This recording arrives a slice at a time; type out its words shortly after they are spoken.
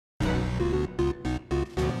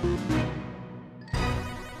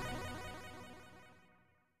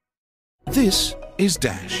This is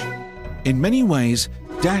Dash. In many ways,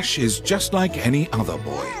 Dash is just like any other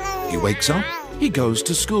boy. He wakes up, he goes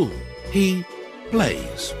to school, he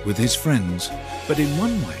plays with his friends. But in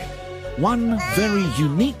one way, one very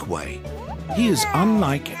unique way, he is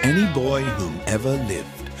unlike any boy whom ever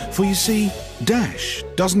lived. For you see, Dash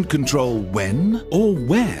doesn't control when or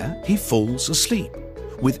where he falls asleep.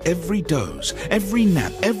 With every doze, every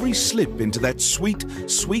nap, every slip into that sweet,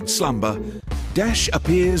 sweet slumber, Dash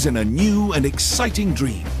appears in a new and exciting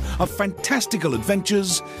dream of fantastical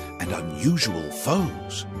adventures and unusual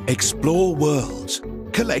foes. Explore worlds,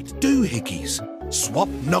 collect doohickeys, swap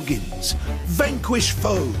noggins, vanquish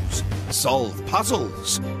foes, solve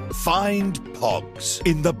puzzles, find pogs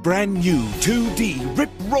in the brand new 2D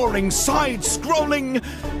rip-roaring, side-scrolling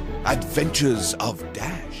Adventures of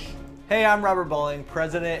Dash. Hey, I'm Robert Bowling,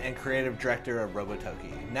 President and Creative Director of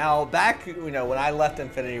Robotoki. Now, back when I left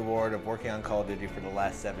Infinity Ward of working on Call of Duty for the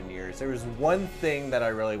last 7 years, there was one thing that I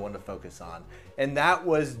really wanted to focus on, and that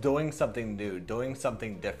was doing something new, doing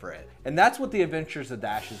something different. And that's what the Adventures of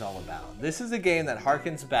Dash is all about. This is a game that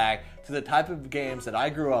harkens back to the type of games that I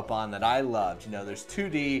grew up on, that I loved. There's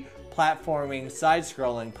 2D, platforming,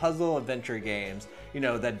 side-scrolling, puzzle adventure games,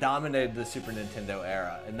 that dominated the Super Nintendo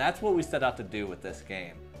era. And that's what we set out to do with this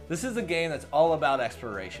game. This is a game that's all about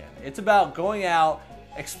exploration. It's about going out,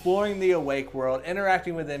 exploring the awake world,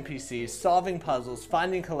 interacting with NPCs, solving puzzles,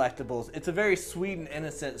 finding collectibles. It's a very sweet and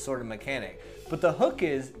innocent sort of mechanic. But the hook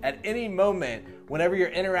is, at any moment, whenever you're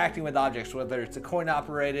interacting with objects, whether it's a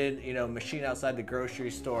coin-operated, machine outside the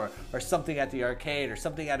grocery store, or something at the arcade, or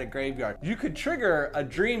something at a graveyard, you could trigger a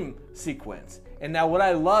dream sequence. And now what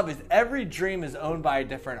I love is every dream is owned by a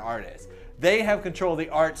different artist. They have control of the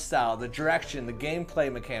art style, the direction, the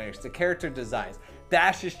gameplay mechanics, the character designs.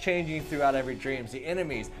 Dash is changing throughout every dream, the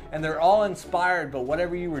enemies, and they're all inspired by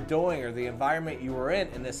whatever you were doing or the environment you were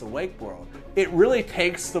in this awake world. It really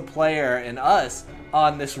takes the player and us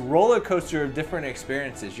on this roller coaster of different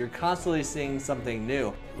experiences. You're constantly seeing something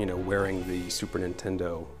new. Wearing the Super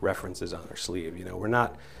Nintendo references on our sleeve. We're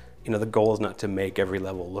not, the goal is not to make every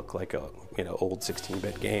level look like a, old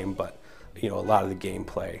 16-bit game, but, a lot of the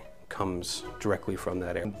gameplay comes directly from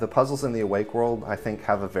that area. The puzzles in the Awake world, I think,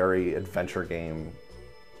 have a very adventure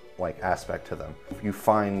game-like aspect to them. You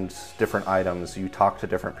find different items, you talk to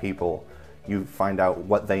different people, you find out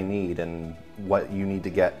what they need and what you need to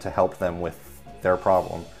get to help them with their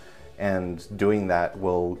problem. And doing that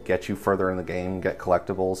will get you further in the game, get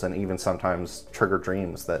collectibles, and even sometimes trigger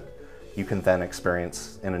dreams that you can then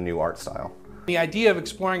experience in a new art style. The idea of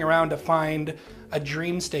exploring around to find a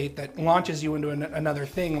dream state that launches you into another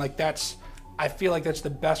thing, I feel like that's the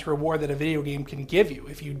best reward that a video game can give you.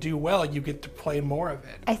 If you do well, you get to play more of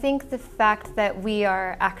it. I think the fact that we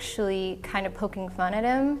are actually kind of poking fun at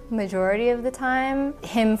him majority of the time,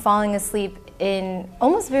 him falling asleep in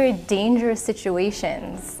almost very dangerous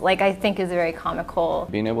situations, I think is very comical.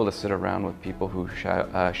 Being able to sit around with people who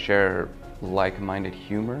share like-minded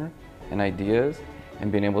humor and ideas,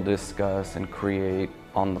 and being able to discuss and create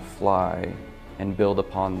on the fly and build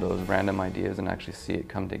upon those random ideas and actually see it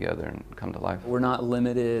come together and come to life. We're not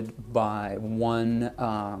limited by one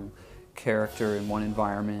character in one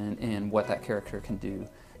environment and what that character can do.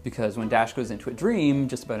 Because when Dash goes into a dream,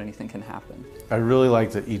 just about anything can happen. I really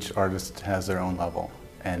like that each artist has their own level,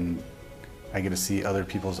 and I get to see other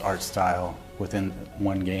people's art style within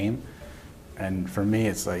one game. And for me,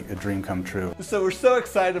 it's like a dream come true. So we're so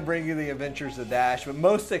excited to bring you the Adventures of Dash, but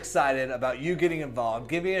most excited about you getting involved,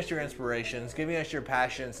 giving us your inspirations, giving us your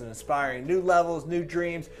passions, and inspiring new levels, new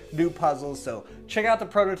dreams, new puzzles. So check out the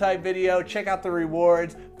prototype video, check out the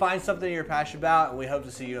rewards, find something you're passionate about, and we hope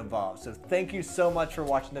to see you involved. So thank you so much for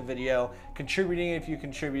watching the video, contributing if you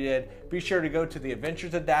contributed. Be sure to go to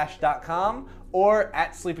theadventuresofdash.com or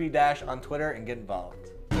 @SleepyDash on Twitter and get involved.